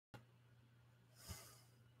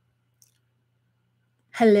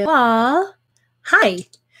Hello all. Hi.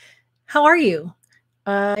 How are you?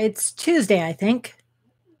 It's Tuesday, I think.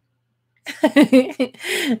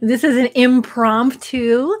 This is an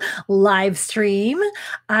impromptu live stream.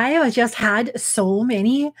 I have just had so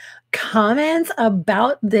many comments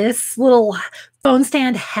about this little phone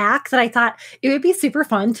stand hack that I thought it would be super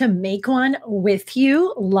fun to make one with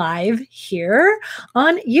you live here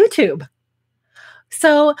on YouTube.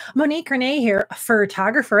 So, Monique Renee here,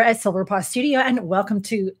 photographer at Silver Paw Studio, and welcome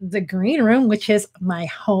to the Green Room, which is my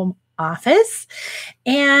home office.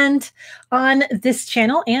 And on this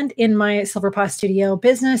channel and in my Silver Paw Studio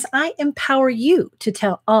business, I empower you to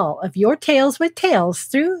tell all of your tales with tales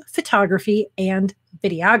through photography and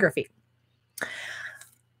videography.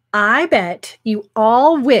 I bet you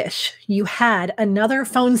all wish you had another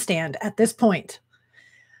phone stand at this point.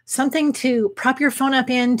 Something to prop your phone up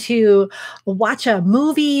in to watch a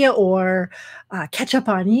movie or catch up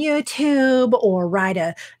on YouTube or write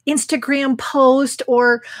a Instagram post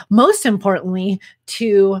or most importantly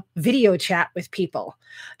to video chat with people.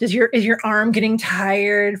 Is your arm getting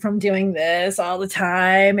tired from doing this all the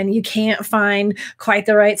time and you can't find quite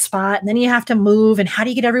the right spot and then you have to move and how do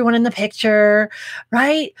you get everyone in the picture,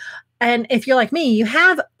 right? And if you're like me, you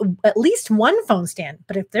have at least one phone stand.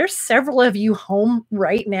 But if there's several of you home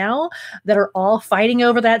right now that are all fighting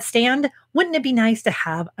over that stand, wouldn't it be nice to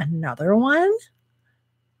have another one?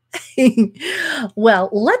 Well,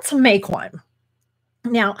 let's make one.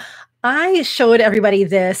 Now, I showed everybody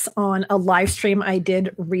this on a live stream I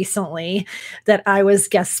did recently that I was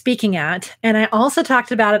guest speaking at. And I also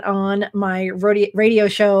talked about it on my radio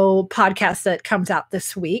show podcast that comes out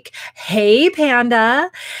this week. Hey, Panda.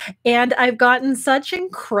 And I've gotten such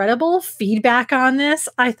incredible feedback on this.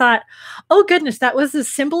 I thought, oh, goodness, that was the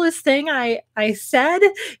simplest thing I said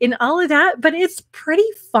in all of that, but it's pretty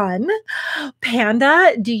fun.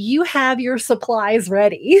 Panda, do you have your supplies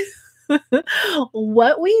ready?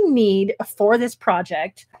 What we need for this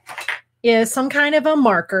project is some kind of a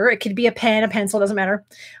marker. It could be a pen, a pencil, doesn't matter.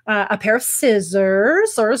 A pair of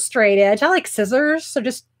scissors or a straight edge. I like scissors, so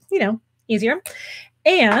just, easier.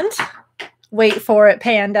 And wait for it,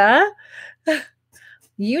 Panda.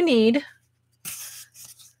 You need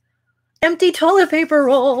empty toilet paper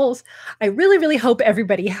rolls. I really, really hope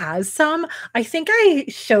everybody has some. I think I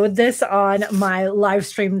showed this on my live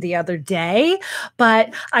stream the other day,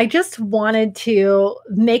 but I just wanted to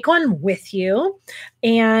make one with you.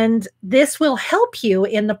 And this will help you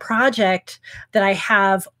in the project that I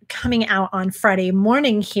have coming out on Friday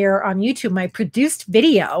morning here on YouTube, my produced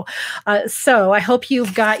video. So I hope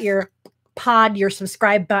you've got your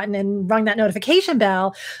subscribe button and rung that notification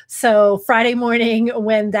bell. So Friday morning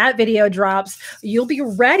when that video drops, you'll be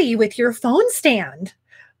ready with your phone stand.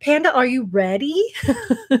 Panda, are you ready?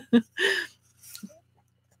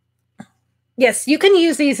 Yes, you can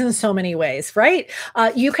use these in so many ways, right?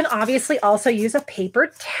 You can obviously also use a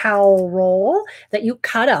paper towel roll that you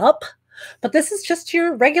cut up, but this is just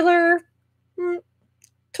your regular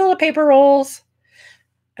toilet paper rolls.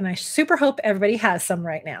 And I super hope everybody has some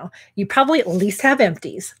right now. You probably at least have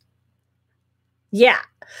empties. Yeah.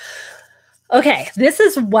 Okay, this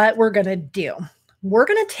is what we're going to do. We're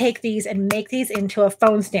going to take these and make these into a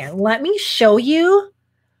phone stand. Let me show you.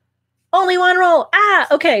 Only one roll.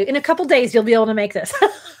 Okay. In a couple days, you'll be able to make this.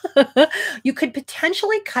 You could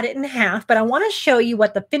potentially cut it in half, but I want to show you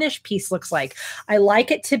what the finished piece looks like. I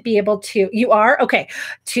like it to be able to,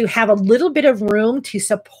 to have a little bit of room to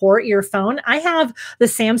support your phone. I have the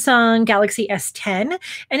Samsung Galaxy S10,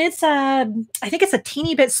 and it's I think it's a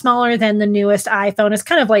teeny bit smaller than the newest iPhone. It's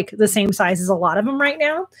kind of like the same size as a lot of them right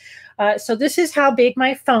now. So this is how big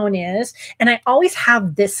my phone is. And I always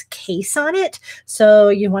have this case on it. So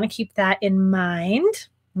you want to keep that in mind.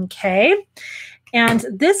 Okay. And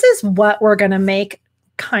this is what we're going to make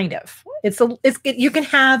kind of. You can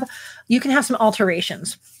have some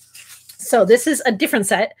alterations. So this is a different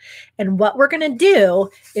set. And what we're going to do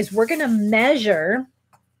is we're going to measure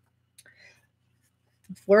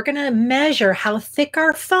how thick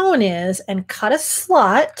our phone is and cut a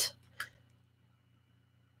slot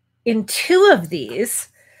in two of these,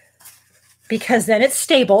 because then it's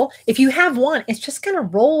stable. If you have one, it's just going to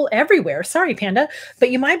roll everywhere. Sorry, Panda,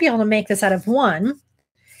 but you might be able to make this out of one,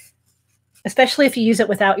 especially if you use it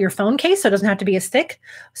without your phone case, so it doesn't have to be as thick.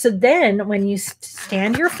 So then when you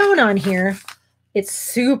stand your phone on here, it's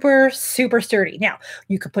super, super sturdy. Now,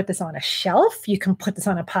 you could put this on a shelf. You can put this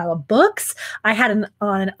on a pile of books. I had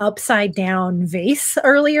on an upside down vase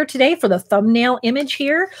earlier today for the thumbnail image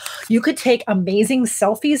here. You could take amazing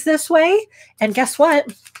selfies this way. And guess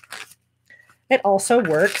what? It also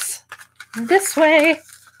works this way.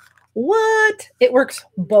 What? It works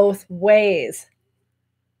both ways.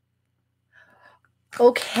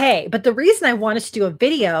 Okay, but the reason I wanted to do a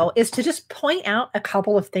video is to just point out a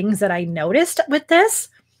couple of things that I noticed with this.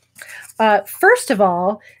 First of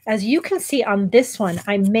all, as you can see on this one,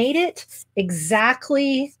 I made it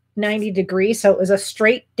exactly 90 degrees, so it was a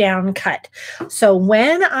straight down cut. So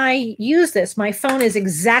when I use this, my phone is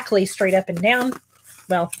exactly straight up and down.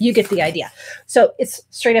 Well, you get the idea. So it's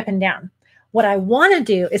straight up and down. What I want to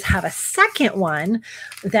do is have a second one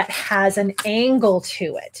that has an angle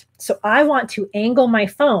to it. So I want to angle my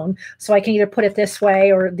phone so I can either put it this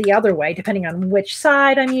way or the other way, depending on which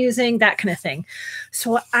side I'm using, that kind of thing.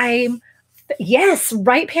 So yes,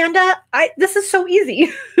 right, Panda? This is so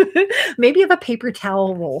easy. Maybe you have a paper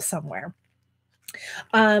towel roll somewhere.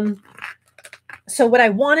 So what I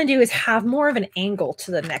want to do is have more of an angle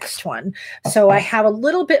to the next one. So I have a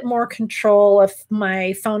little bit more control of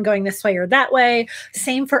my phone going this way or that way.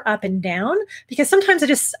 Same for up and down, because sometimes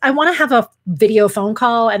I want to have a video phone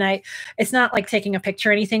call and it's not like taking a picture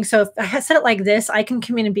or anything. So if I set it like this, I can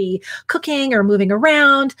come in and be cooking or moving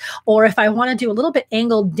around. Or if I want to do a little bit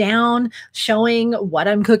angled down, showing what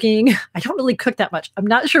I'm cooking. I don't really cook that much. I'm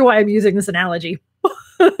not sure why I'm using this analogy.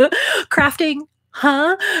 Crafting.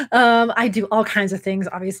 I do all kinds of things,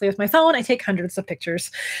 obviously, with my phone. I take hundreds of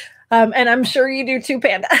pictures. And I'm sure you do too,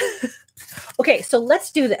 Panda. Okay, so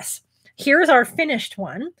let's do this. Here's our finished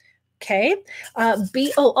one. Okay.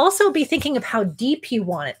 Also be thinking of how deep you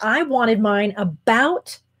want it. I wanted mine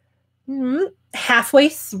about halfway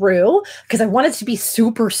through because I want it to be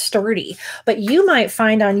super sturdy, but you might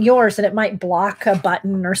find on yours that it might block a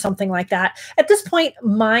button or something like that. At this point,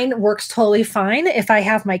 mine works totally fine. If I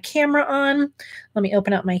have my camera on, let me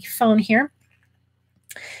open up my phone here.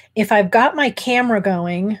 If I've got my camera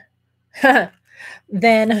going,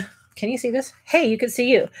 then can you see this? Hey, you can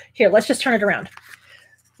see you. Here, let's just turn it around.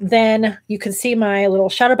 Then you can see my little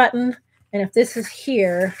shutter button. And if this is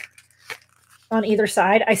here, on either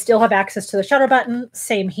side, I still have access to the shutter button.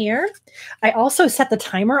 Same here. I also set the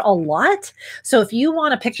timer a lot. So if you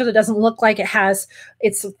want a picture that doesn't look like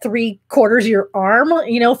it's 3/4 your arm,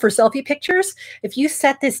 for selfie pictures, if you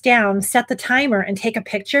set this down, set the timer and take a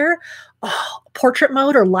picture, portrait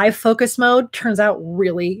mode or live focus mode turns out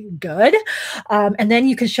really good. And then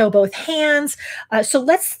you can show both hands. So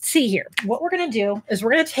let's see here. What we're going to do is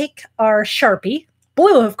we're going to take our Sharpie,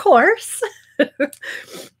 blue, of course,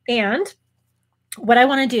 and what I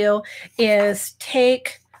want to do is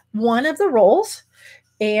take one of the rolls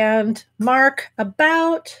and mark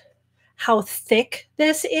about how thick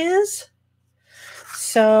this is.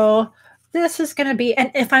 So this is going to be,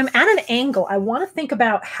 and if I'm at an angle, I want to think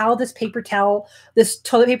about how this paper towel, this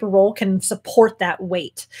toilet paper roll can support that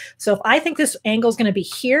weight. So if I think this angle is going to be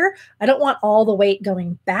here, I don't want all the weight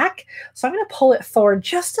going back. So I'm going to pull it forward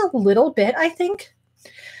just a little bit, I think.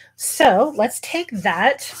 So let's take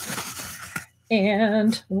that.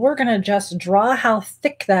 And we're going to just draw how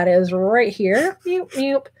thick that is right here. Meep,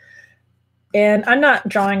 meep. And I'm not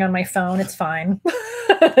drawing on my phone. It's fine.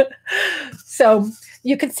 So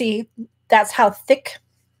you can see that's how thick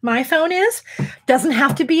my phone is. Doesn't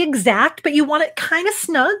have to be exact, but you want it kind of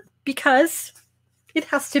snug because it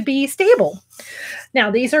has to be stable.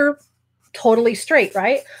 Now, these are totally straight,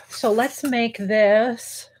 right? So let's make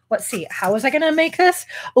this... Let's see, how was I going to make this?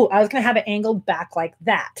 Oh, I was going to have it angled back like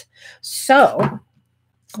that. So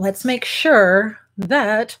let's make sure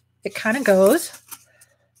that it kind of goes.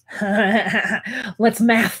 Let's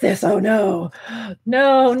math this. Oh, no.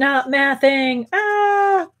 No, not mathing.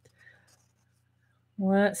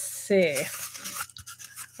 Let's see.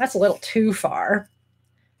 That's a little too far.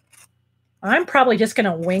 I'm probably just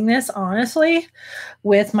going to wing this, honestly,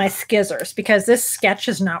 with my skizzers because this sketch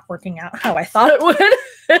is not working out how I thought it would.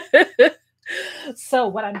 So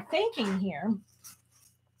what I'm thinking here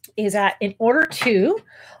is that in order to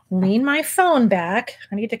lean my phone back,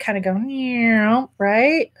 I need to kind of go,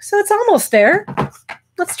 right? So it's almost there.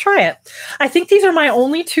 Let's try it. I think these are my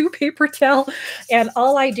only 2 paper towel, and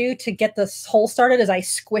all I do to get this hole started is I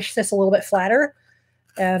squish this a little bit flatter,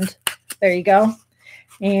 and there you go.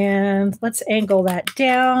 And let's angle that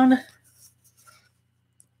down.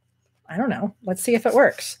 I don't know. Let's see if it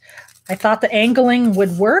works. I thought the angling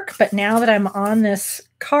would work, but now that I'm on this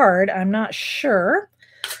card, I'm not sure.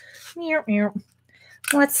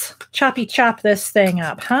 Let's choppy chop this thing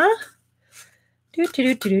up, huh?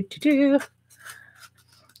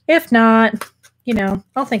 If not,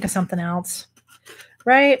 I'll think of something else,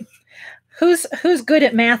 right? Who's good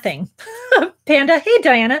at mathing? Panda. Hey,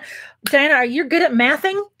 Diana. Diana, are you good at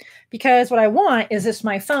mathing? Because what I want is this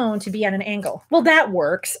my phone to be at an angle. Well, that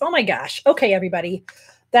works. Oh my gosh. Okay, everybody.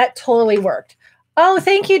 That totally worked. Oh,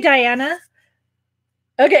 thank you, Diana.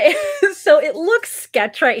 Okay, So it looks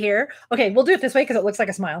sketch right here. Okay, we'll do it this way because it looks like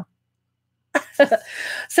a smile.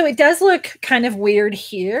 So it does look kind of weird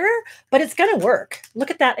here, but it's going to work.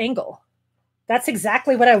 Look at that angle. That's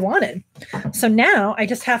exactly what I wanted. So now I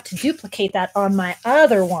just have to duplicate that on my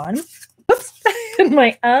other one. Oops,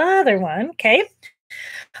 my other one. Okay.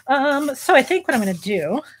 So I think what I'm going to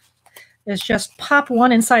do is just pop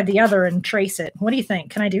one inside the other and trace it. What do you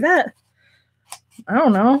think? Can I do that? I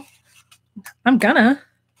don't know. I'm gonna.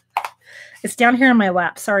 It's down here in my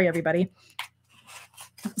lap. Sorry, everybody.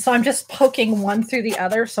 So I'm just poking one through the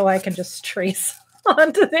other so I can just trace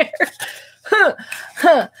onto there.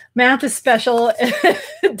 Math is special.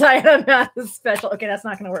 Diana, math is special. Okay, that's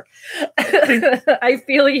not going to work. I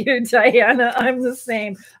feel you, Diana. I'm the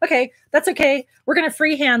same. Okay, that's okay. We're going to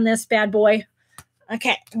freehand this bad boy.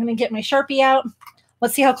 Okay, I'm going to get my Sharpie out.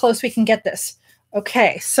 Let's see how close we can get this.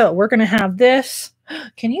 Okay, so we're going to have this.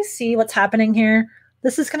 Can you see what's happening here?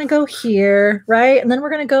 This is going to go here, right? And then we're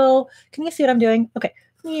going to go, can you see what I'm doing? Okay,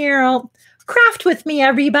 craft with me,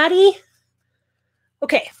 everybody.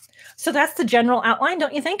 Okay, so that's the general outline,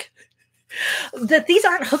 don't you think? That these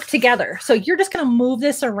aren't hooked together. So you're just going to move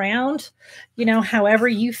this around, you know, however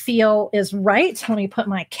you feel is right. Let me put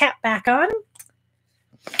my cap back on.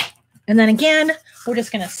 And then again, we're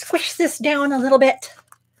just going to squish this down a little bit.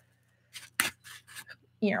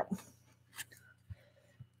 You know.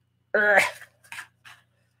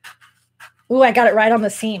 Ooh, I got it right on the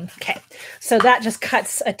seam. Okay. So that just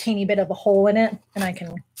cuts a teeny bit of a hole in it, and I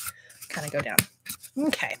can kind of go down.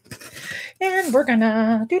 Okay. And we're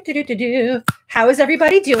gonna do. How is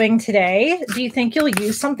everybody doing today? Do you think you'll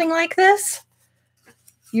use something like this?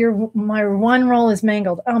 My one roll is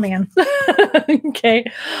mangled. Oh man. Okay.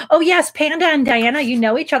 Oh yes, Panda and Diana, you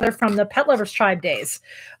know each other from the Pet Lovers Tribe days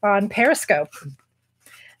on Periscope.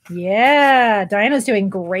 Yeah, Diana's doing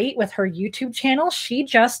great with her YouTube channel. She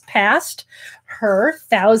just passed her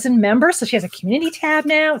 1,000 members, so she has a community tab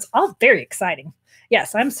now. It's all very exciting.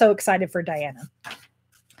 Yes, I'm so excited for Diana.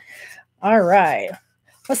 All right.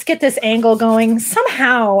 Let's get this angle going.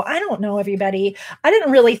 Somehow, I don't know, everybody. I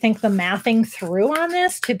didn't really think the mathing through on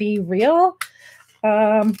this to be real.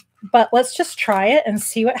 But let's just try it and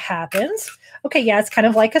see what happens. Okay, yeah, it's kind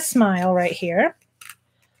of like a smile right here.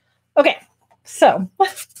 Okay, so,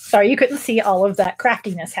 sorry you couldn't see all of that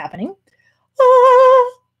craftiness happening.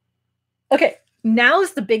 Okay, now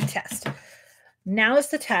is the big test. Now is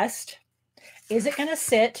the test. Is it going to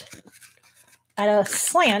sit at a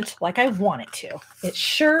slant like I want it to? It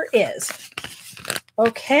sure is.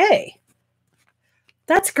 Okay.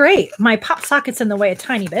 That's great. My pop socket's in the way a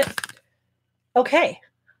tiny bit. Okay.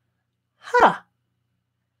 Huh.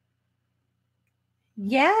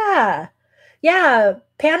 Yeah. Yeah.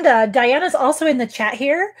 Panda, Diana's also in the chat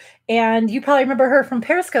here, and you probably remember her from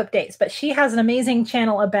Periscope days, but she has an amazing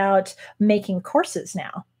channel about making courses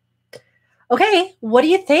now. Okay. What do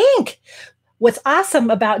you think? What's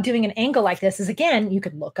awesome about doing an angle like this is, again, you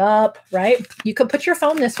could look up, right? You could put your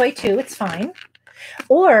phone this way too. It's fine.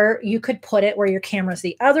 Or you could put it where your camera's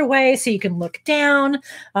the other way so you can look down.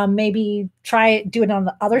 Maybe do it on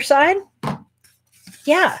the other side.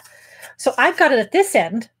 Yeah. So I've got it at this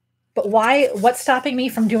end, but what's stopping me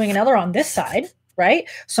from doing another on this side, right?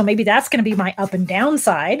 So maybe that's going to be my up and down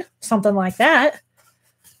side, something like that.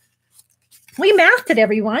 We mathed it,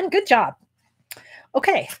 everyone. Good job.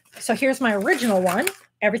 Okay, so here's my original one.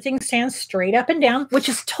 Everything stands straight up and down, which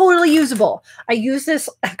is totally usable. I use this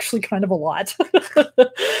actually kind of a lot.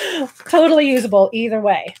 Totally usable either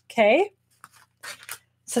way, okay?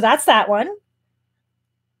 So that's that one.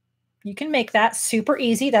 You can make that super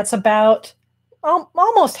easy. That's about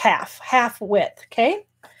almost half width, okay,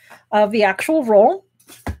 of the actual roll.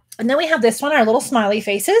 And then we have this one, our little smiley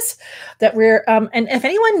faces that we're, and if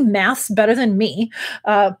anyone maths better than me,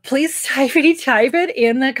 please type it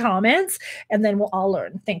in the comments and then we'll all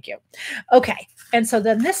learn. Thank you. Okay. And so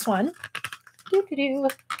then this one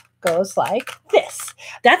goes like this.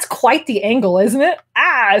 That's quite the angle, isn't it?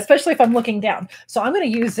 Especially if I'm looking down. So I'm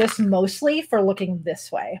going to use this mostly for looking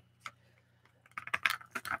this way.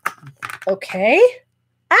 Okay.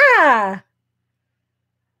 There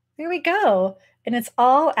we go. And it's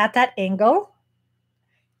all at that angle.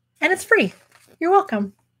 And it's free. You're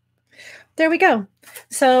welcome. There we go.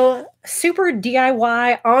 So super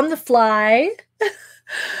DIY on the fly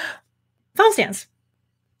phone stands.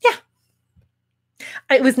 Yeah.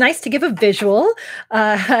 It was nice to give a visual.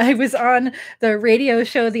 I was on the radio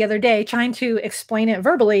show the other day trying to explain it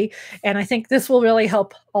verbally, and I think this will really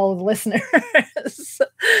help all of the listeners.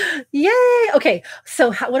 Yay! Okay,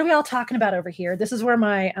 so what are we all talking about over here? This is where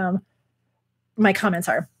my comments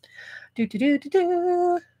are.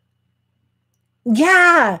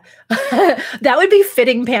 Yeah, that would be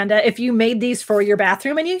fitting, Panda, if you made these for your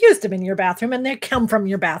bathroom and you used them in your bathroom and they come from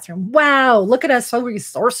your bathroom. Wow, look at us, so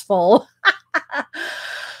resourceful.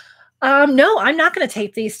 No, I'm not going to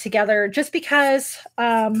tape these together just because,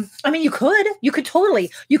 I mean, you could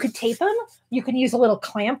totally, you could tape them. You can use a little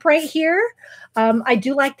clamp right here. I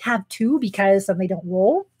do like to have two because then they don't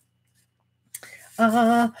roll.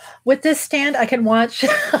 With this stand, I can watch,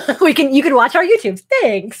 you can watch our YouTubes.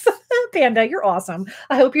 Thanks, Panda. You're awesome.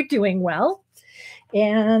 I hope you're doing well.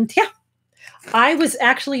 And yeah, I was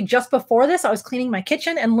actually just before this, I was cleaning my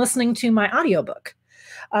kitchen and listening to my audiobook.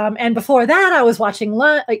 And before that, I was watching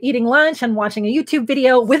eating lunch and watching a YouTube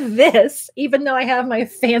video with this, even though I have my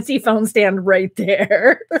fancy phone stand right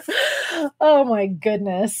there. Oh my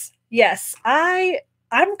goodness. Yes, I'm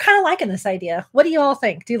kind of liking this idea. What do you all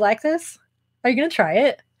think? Do you like this? Are you going to try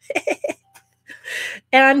it?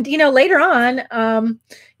 And, you know, later on,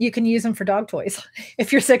 you can use them for dog toys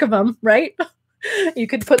if you're sick of them, right? You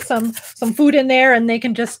could put some food in there and they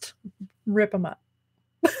can just rip them up.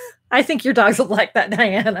 I think your dogs would like that,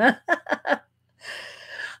 Diana.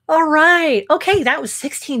 All right. Okay, that was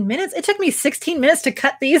 16 minutes. It took me 16 minutes to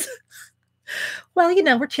cut these. Well, you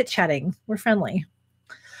know, we're chit-chatting. We're friendly.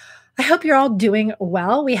 I hope you're all doing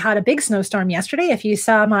well. We had a big snowstorm yesterday, if you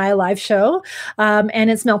saw my live show, and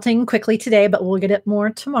it's melting quickly today, but we'll get it more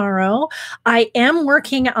tomorrow. I am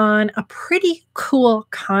working on a pretty cool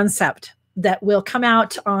concept that will come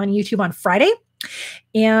out on YouTube on Friday.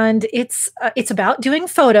 And it's about doing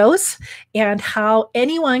photos and how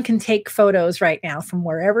anyone can take photos right now from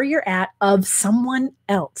wherever you're at of someone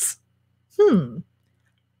else.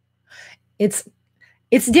 It's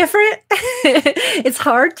different. It's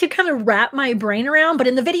hard to kind of wrap my brain around, but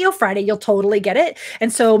in the video Friday, you'll totally get it.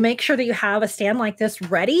 And so make sure that you have a stand like this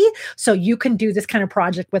ready so you can do this kind of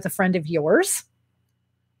project with a friend of yours.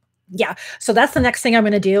 Yeah, so that's the next thing I'm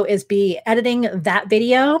going to do is be editing that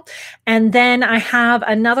video. And then I have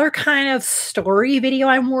another kind of story video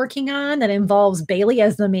I'm working on that involves Bailey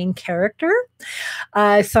as the main character.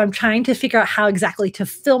 So I'm trying to figure out how exactly to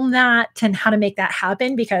film that and how to make that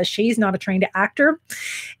happen because she's not a trained actor.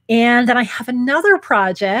 And then I have another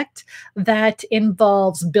project that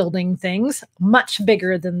involves building things much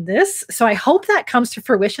bigger than this. So I hope that comes to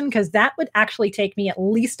fruition because that would actually take me at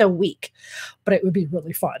least a week, but it would be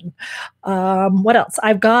really fun. What else?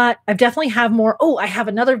 I've definitely have more. Oh, I have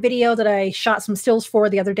another video that I shot some stills for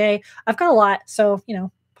the other day. I've got a lot. So, you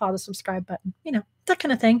know, pause the subscribe button, you know, that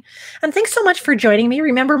kind of thing. And thanks so much for joining me.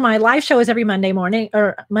 Remember, my live show is every Monday morning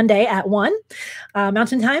or Monday at 1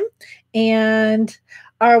 Mountain Time. And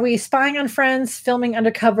are we spying on friends, filming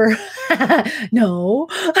undercover? No.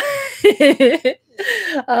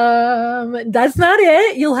 That's not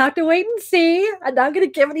it. You'll have to wait and see. I'm not going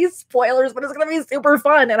to give any spoilers, but it's going to be super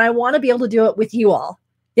fun. And I want to be able to do it with you all.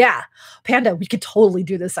 Yeah. Panda, we could totally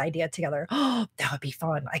do this idea together. Oh, that would be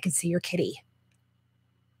fun. I could see your kitty.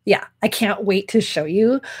 Yeah. I can't wait to show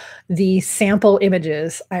you the sample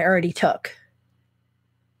images I already took.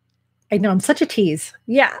 I know I'm such a tease.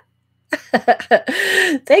 Yeah.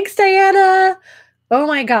 Thanks, Diana. Oh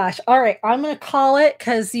my gosh. All right. I'm going to call it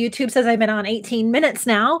because YouTube says I've been on 18 minutes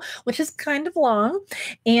now, which is kind of long.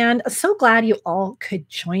 And so glad you all could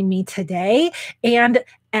join me today. And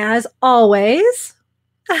as always,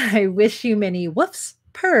 I wish you many woofs,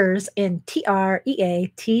 purrs, and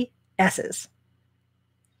TREATSs.